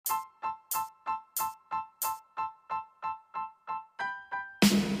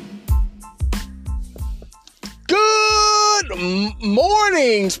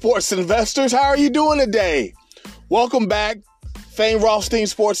Morning, sports investors. How are you doing today? Welcome back, Fame Rothstein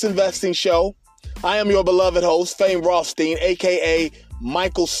Sports Investing Show. I am your beloved host, Fame Rothstein, a.k.a.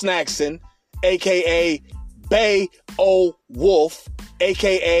 Michael Snackson, a.k.a. Bay O. Wolf,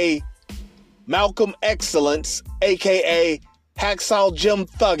 a.k.a. Malcolm Excellence, a.k.a. Hacksaw Jim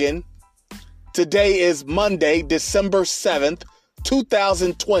Thuggin. Today is Monday, December 7th,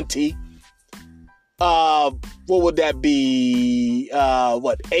 2020. What would that be?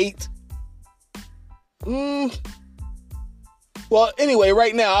 8? Well, anyway,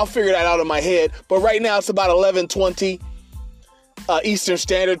 right now, I'll figure that out in my head. But right now, it's about 11:20 Eastern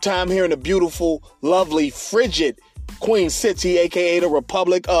Standard Time here in the beautiful, lovely, frigid Queen City, a.k.a. the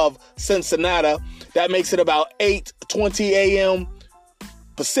Republic of Cincinnati. That makes it about 8:20 a.m.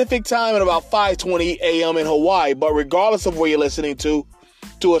 Pacific Time and about 5:20 a.m. in Hawaii. But regardless of where you're listening to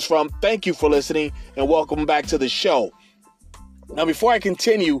us from, thank you for listening and welcome back to the show. Now, before I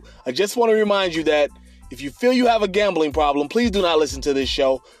continue, I just want to remind you that if you feel you have a gambling problem, please do not listen to this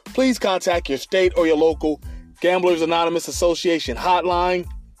show. Please contact your state or your local Gamblers Anonymous Association hotline,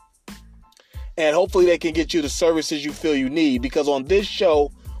 and hopefully they can get you the services you feel you need, because on this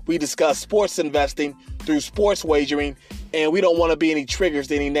show, we discuss sports investing through sports wagering, and we don't want to be any triggers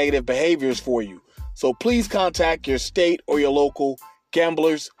to any negative behaviors for you. So please contact your state or your local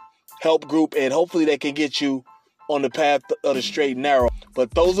Gamblers Help Group, and hopefully they can get you on the path of the straight and narrow.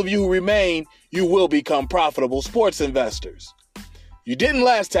 But those of you who remain, you will become profitable sports investors. You didn't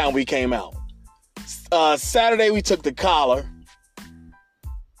last time we came out. Saturday, we took the collar.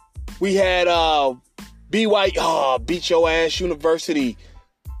 We had BYU, Beat Your Ass University.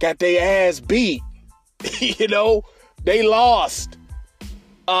 Got their ass beat. They lost.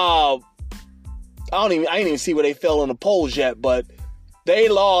 I ain't even see where they fell in the polls yet, but they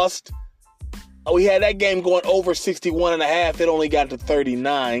lost. We had that game going over 61.5. It only got to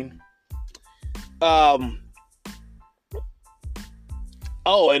 39.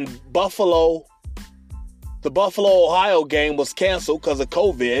 And Buffalo, the Buffalo, Ohio game was canceled because of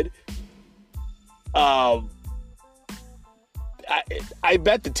COVID. I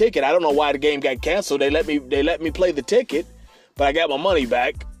bet the ticket. I don't know why the game got canceled. They let me play the ticket, but I got my money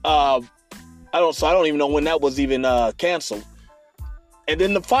back. I don't even know when that was even canceled. And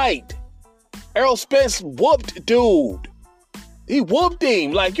then the fight. Errol Spence whooped dude. He whooped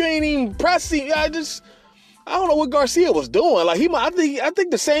him. Like, you ain't even pressing. I don't know what Garcia was doing. Like, I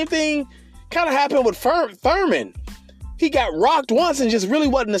think the same thing kind of happened with Thurman. He got rocked once and just really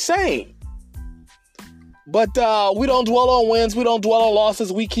wasn't the same. But we don't dwell on wins. We don't dwell on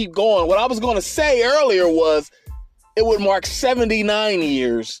losses. We keep going. What I was going to say earlier was it would mark 79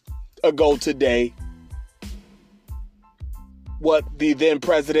 years ago today what the then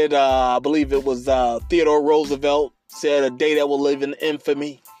president, I believe it was Theodore Roosevelt, said, a day that will live in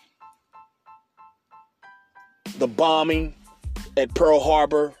infamy. The bombing at Pearl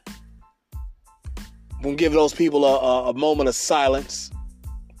Harbor. We'll give those people a moment of silence.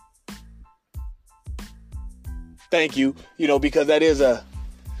 Thank you, because that is a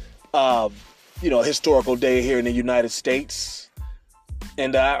historical day here in the United States.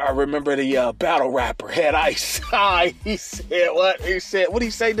 And I remember the battle rapper, Head Ice. He said what? What did he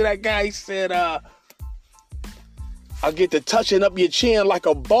say to that guy? He said, I'll get to touching up your chin like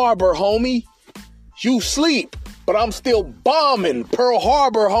a barber, homie. You sleep, but I'm still bombing Pearl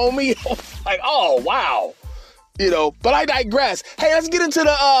Harbor, homie. Like, oh, wow. But I digress. Hey, let's get into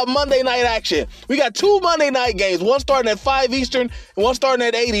the Monday night action. We got 2 Monday night games, one starting at 5 Eastern and one starting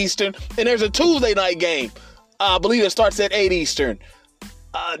at 8 Eastern. And there's a Tuesday night game. I believe it starts at 8 Eastern.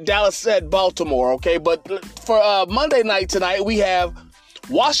 Dallas at Baltimore, okay? But for Monday night tonight, we have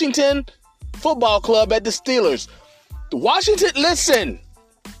Washington Football Club at the Steelers. Washington, listen.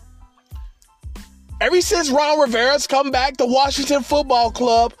 Ever since Ron Rivera's come back, the Washington Football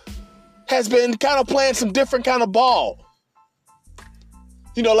Club has been kind of playing some different kind of ball.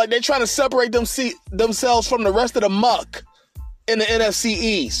 Like they're trying to separate themselves from the rest of the muck in the NFC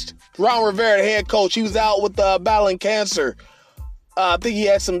East. Ron Rivera, the head coach, he was out with battling cancer. I think he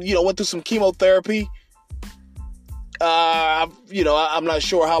had went through some chemotherapy. I'm not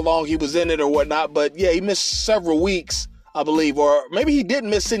sure how long he was in it or whatnot, but yeah, he missed several weeks, I believe, or maybe he didn't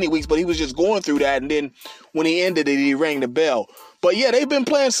miss any weeks, but he was just going through that. And then when he ended it, he rang the bell. But yeah, they've been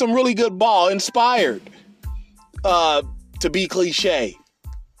playing some really good ball, inspired, to be cliche.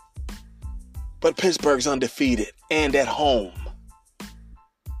 But Pittsburgh's undefeated and at home.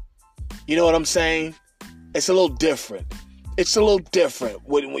 You know what I'm saying? It's a little different. It's a little different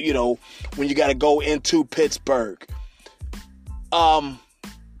when you got to go into Pittsburgh.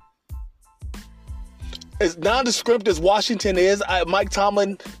 as nondescript as Washington is, Mike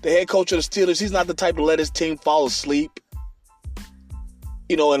Tomlin, the head coach of the Steelers, he's not the type to let his team fall asleep,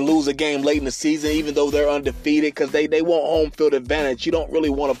 and lose a game late in the season, even though they're undefeated, because they want home field advantage. You don't really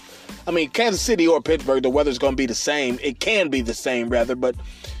want to, Kansas City or Pittsburgh, the weather's going to be the same. It can be the same, rather, but,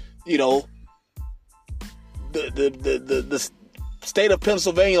 the state of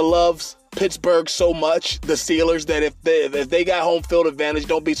Pennsylvania loves Pittsburgh so much, the Steelers, that if they got home field advantage,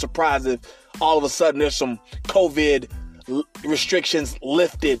 don't be surprised if all of a sudden there's some COVID restrictions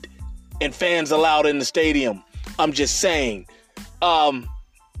lifted and fans allowed in the stadium. I'm just saying.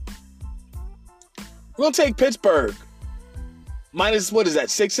 We're going to take Pittsburgh. Minus, what is that,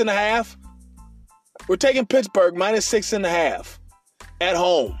 6.5? We're taking Pittsburgh minus 6.5 at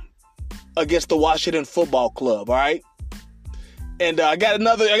home against the Washington Football Club, all right? And I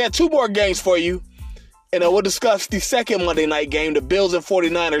got two more games for you. And we'll discuss the second Monday night game, the Bills and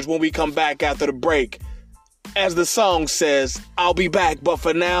 49ers, when we come back after the break. As the song says, I'll be back, but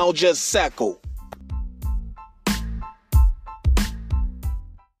for now, just settle.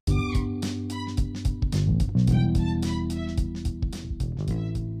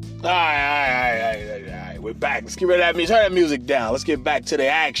 All right. We're back. Let's get rid of that music. Turn that music down. Let's get back to the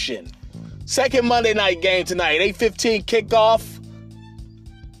action. Second Monday night game tonight, 8:15 kickoff.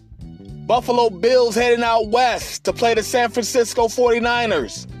 Buffalo Bills heading out west to play the San Francisco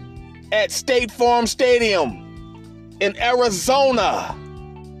 49ers at State Farm Stadium in Arizona.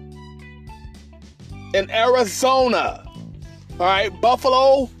 All right,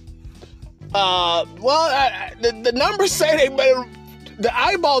 Buffalo. The numbers say they better. The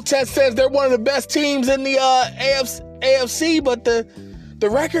eyeball test says they're one of the best teams in the AFC, but the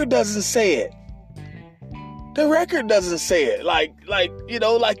record doesn't say it. The record doesn't say it. Like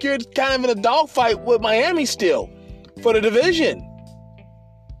you're kind of in a dogfight with Miami still for the division.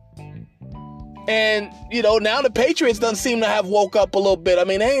 And, now the Patriots doesn't seem to have woke up a little bit.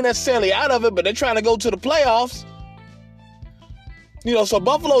 They ain't necessarily out of it, but they're trying to go to the playoffs. So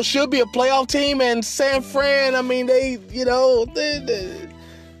Buffalo should be a playoff team, and San Fran, the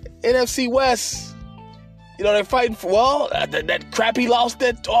NFC West, they're fighting for, that crappy loss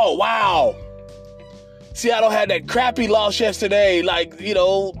oh, wow. Seattle had that crappy loss yesterday,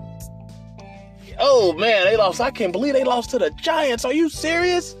 oh man, they lost. I can't believe they lost to the Giants. Are you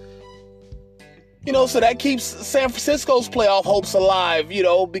serious? So that keeps San Francisco's playoff hopes alive,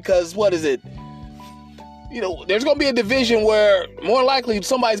 because what is it? There's going to be a division where more likely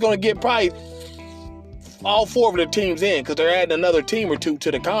somebody's going to get probably all four of their teams in, because they're adding another team or two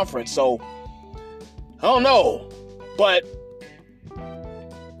to the conference. So, I don't know. But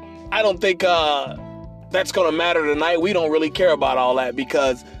I don't think that's going to matter tonight. We don't really care about all that,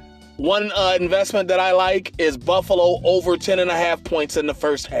 because one investment that I like is Buffalo over 10.5 points in the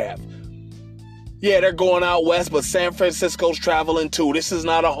first half. Yeah, they're going out west, but San Francisco's traveling too. This is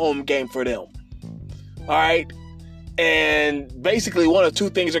not a home game for them. All right? And basically one of two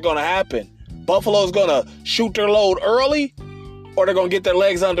things are going to happen. Buffalo's going to shoot their load early, or they're going to get their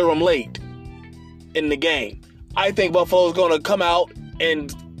legs under them late in the game. I think Buffalo's going to come out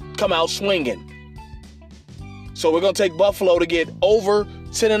swinging. So we're going to take Buffalo to get over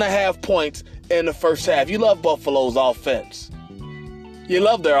 10.5 points in the first half. You love Buffalo's offense. You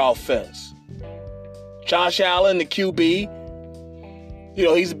love their offense. Josh Allen, the QB,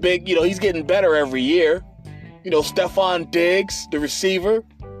 he's big. He's getting better every year. Stephon Diggs, the receiver.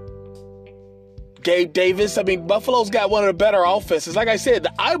 Gabe Davis. Buffalo's got one of the better offenses. Like I said,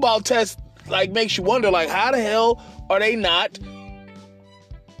 the eyeball test makes you wonder, how the hell are they not,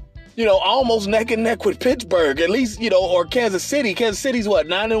 almost neck and neck with Pittsburgh, at least, or Kansas City. Kansas City's what,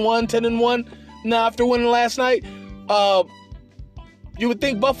 9-1, 10-1 now after winning last night? You would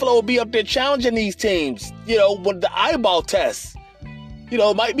think Buffalo would be up there challenging these teams, with the eyeball test.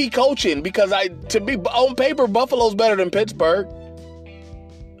 It might be coaching, because on paper, Buffalo's better than Pittsburgh.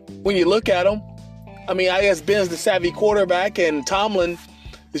 When you look at them. I guess Ben's the savvy quarterback, and Tomlin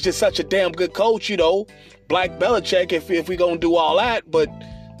is just such a damn good coach, Black Belichick, if we're going to do all that. But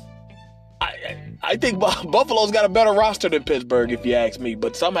I think Buffalo's got a better roster than Pittsburgh, if you ask me.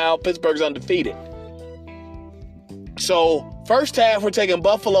 But somehow Pittsburgh's undefeated. So, first half, we're taking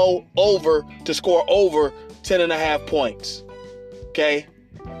Buffalo over to score over 10.5 points. Okay?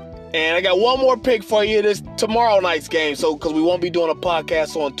 And I got one more pick for you. This tomorrow night's game, because we won't be doing a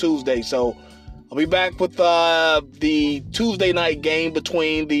podcast on Tuesday. So, I'll be back with the Tuesday night game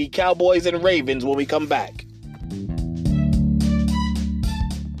between the Cowboys and Ravens when we come back.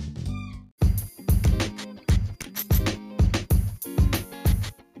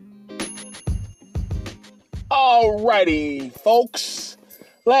 Alrighty, folks.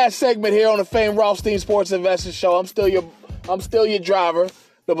 Last segment here on the famed Rothstein Sports Investor Show. I'm still your driver,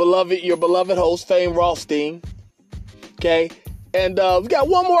 your beloved host, famed Rothstein. Okay, and we got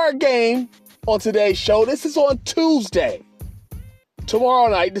one more game on today's show. This is on Tuesday, tomorrow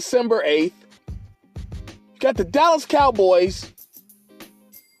night, December 8th. You got the Dallas Cowboys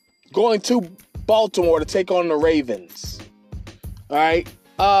going to Baltimore to take on the Ravens. All right.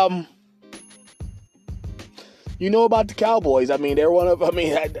 You know about the Cowboys. I mean, they're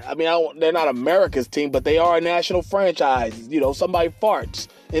they're not America's team, but they are a national franchise. You know, somebody farts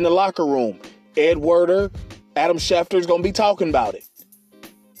in the locker room. Ed Werder, Adam Schefter's going to be talking about it.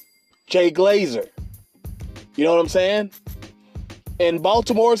 Jay Glazer. You know what I'm saying? And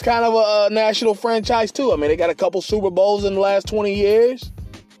Baltimore's kind of a national franchise, too. I mean, they got a couple Super Bowls in the last 20 years.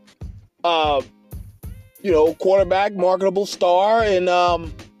 Quarterback, marketable star, and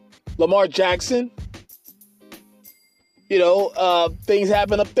Lamar Jackson. Things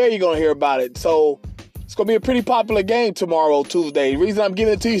happen up there, you're going to hear about it. So it's going to be a pretty popular game tomorrow, Tuesday. The reason I'm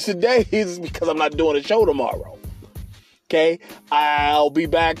giving it to you today is because I'm not doing a show tomorrow. Okay? I'll be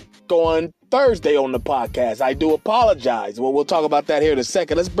back on Thursday on the podcast. I do apologize. Well, we'll talk about that here in a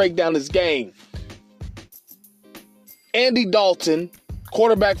second. Let's break down this game. Andy Dalton,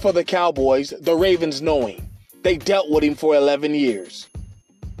 quarterback for the Cowboys, the Ravens know him. They dealt with him for 11 years.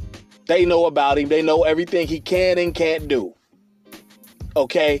 They know about him. They know everything he can and can't do.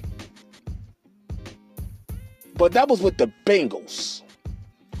 Okay? But that was with the Bengals,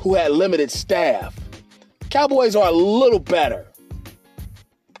 who had limited staff. Cowboys are a little better.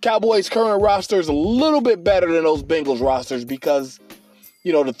 Cowboys' current roster is a little bit better than those Bengals rosters because,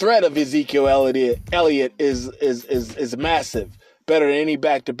 the threat of Ezekiel Elliott is massive. Better than any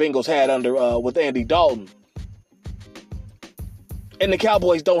back the Bengals had with Andy Dalton. And the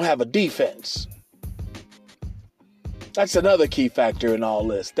Cowboys don't have a defense. That's another key factor in all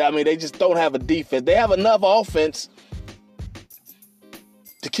this. I mean, they just don't have a defense. They have enough offense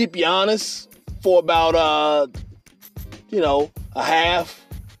to keep you honest for about, a half,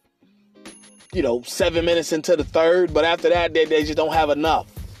 7 minutes into the third. But after that, they just don't have enough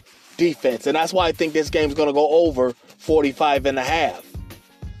defense. And that's why I think this game's going to go over 45 and a half.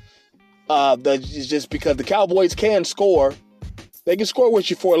 That's just because the Cowboys can score. They can score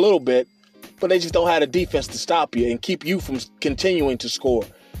with you for a little bit, but they just don't have a defense to stop you and keep you from continuing to score.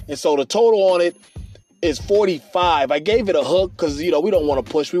 And so the total on it is 45. I gave it a hook because, we don't want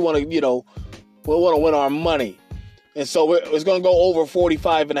to push. We want to, we want to win our money. And so it's going to go over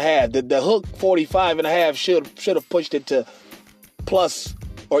 45 and a half. The hook 45 and a half should have pushed it to plus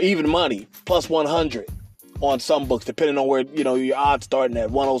or even money, plus 100 on some books, depending on where, your odds starting at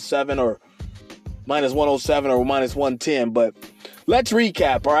 107 or minus 107 or minus 110. But let's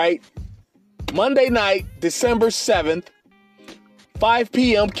recap, all right? Monday night, December 7th, 5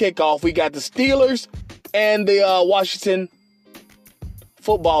 p.m. kickoff. We got the Steelers and the Washington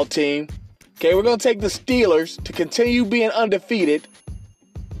football team. Okay, we're going to take the Steelers to continue being undefeated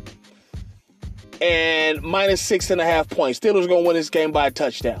and minus 6.5 points. Steelers are going to win this game by a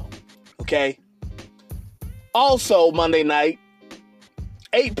touchdown. Okay? Also, Monday night,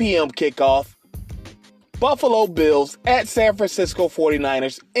 8 p.m. kickoff. Buffalo Bills at San Francisco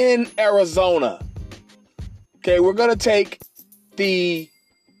 49ers in Arizona. Okay, we're going to take the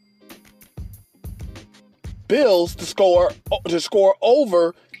Bills to score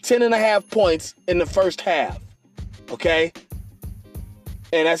over 10.5 points in the first half. Okay?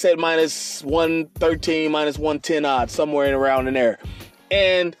 And that's at minus 113, minus 110 odds, somewhere in around in there.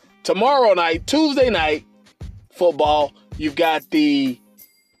 And tomorrow night, Tuesday night football, you've got the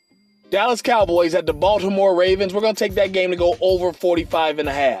Dallas Cowboys at the Baltimore Ravens. We're going to take that game to go over 45 and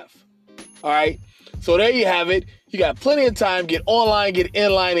a half. All right? So there you have it. You got plenty of time. Get online, get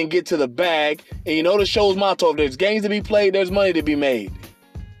in line, and get to the bag. And the show's motto, if there's games to be played, there's money to be made.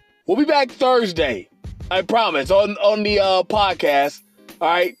 We'll be back Thursday. I promise. On the podcast. All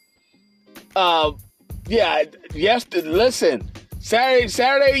right? Listen.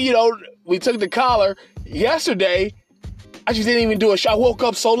 Saturday, we took the collar. Yesterday, I just didn't even do a show. I woke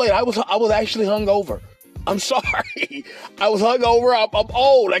up so late. I was actually hungover. I'm sorry. I was hungover. I'm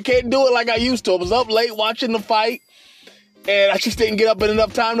old. I can't do it like I used to. I was up late watching the fight, and I just didn't get up in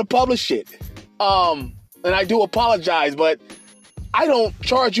enough time to publish it. And I do apologize, but I don't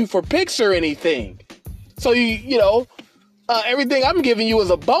charge you for picks or anything. So everything I'm giving you is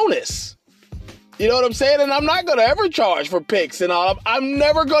a bonus. You know what I'm saying? And I'm not going to ever charge for picks and all. I'm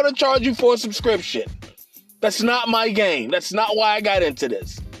never going to charge you for a subscription. That's not my game. That's not why I got into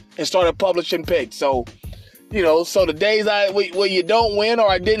this and started publishing picks. So, so the days where you don't win or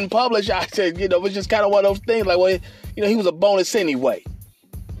I didn't publish, I said, it's just kind of one of those things like, he was a bonus anyway.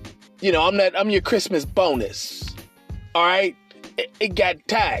 I'm your Christmas bonus. All right? It got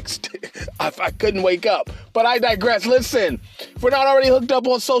taxed. I couldn't wake up. But I digress. Listen, if we're not already hooked up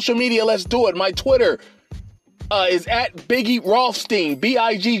on social media, let's do it. My Twitter is at Biggie Rothstein,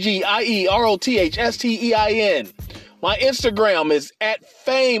 BIGGIEROTHSTEIN. My Instagram is at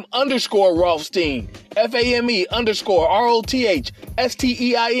Fame_Rothstein,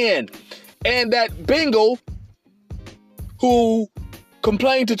 FAME_ROTHSTEIN. And that Bingle, who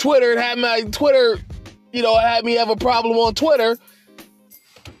complained to Twitter and had my Twitter, had me have a problem on Twitter.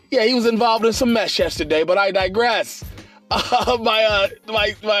 Yeah, he was involved in some mess yesterday, but I digress. My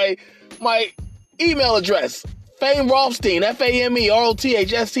email address, Fame Rothstein,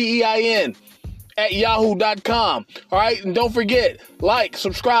 FAMEROTHSTEIN @yahoo.com. All right, and don't forget, like,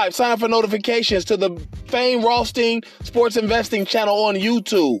 subscribe, sign up for notifications to the Fame Rothstein Sports Investing channel on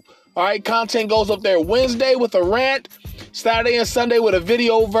YouTube. All right, content goes up there Wednesday with a rant, Saturday and Sunday with a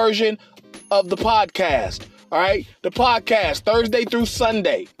video version of the podcast. All right, the podcast Thursday through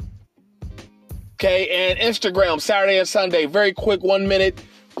Sunday. Okay, and Instagram Saturday and Sunday. Very quick 1 minute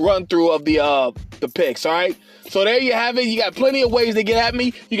run through of the picks. All right, so there you have it. You got plenty of ways to get at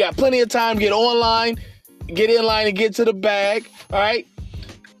me. You got plenty of time to get online, get in line, and get to the bag. All right,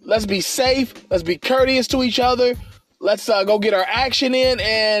 let's be safe. Let's be courteous to each other. Let's go get our action in,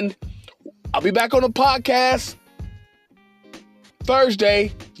 and I'll be back on the podcast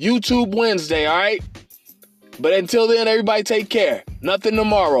Thursday, YouTube Wednesday. All right, but until then, everybody take care. Nothing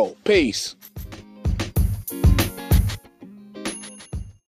tomorrow. Peace.